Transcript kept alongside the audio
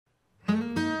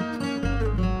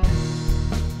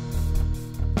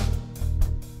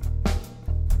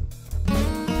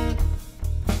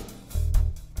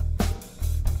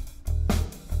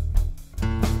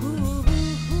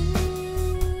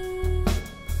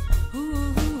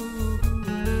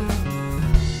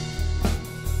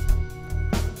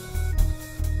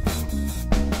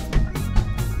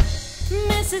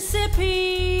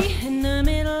Mississippi in the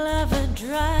middle of a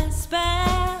dry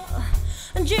spell.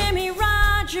 Jimmy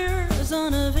Rogers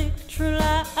on a victory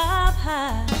lap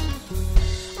high.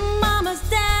 Mama's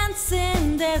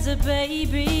dancing, there's a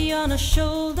baby on her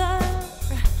shoulder.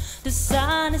 The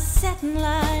sun is setting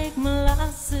like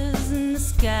molasses in the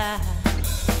sky.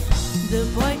 The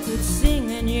boy could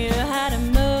sing and knew how to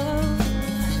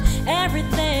move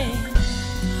everything,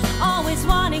 always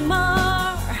wanting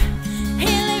more. He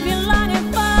lived you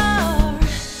longing for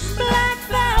black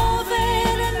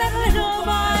velvet and that little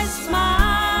boy's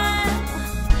smile.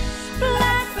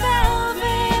 Black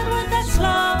velvet with that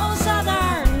slow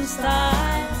southern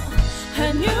style.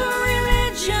 A new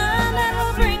religion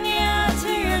that'll bring you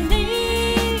to your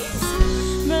knees.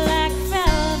 Black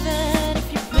velvet, if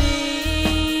you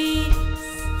please.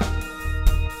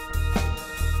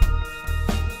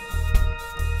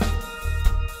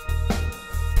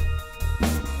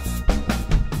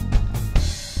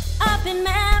 Up in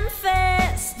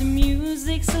Memphis, the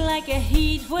music's like a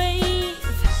heat wave.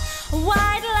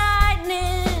 White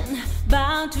lightning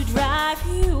bound to drive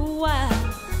you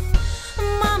wild.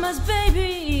 Mama's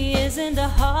baby is in the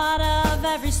heart of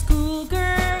every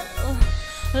schoolgirl.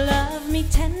 Love me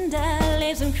tender,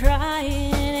 leaves him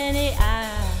crying in the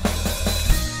eye.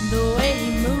 The way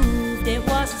he moved, it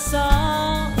was a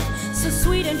song so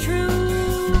sweet and true.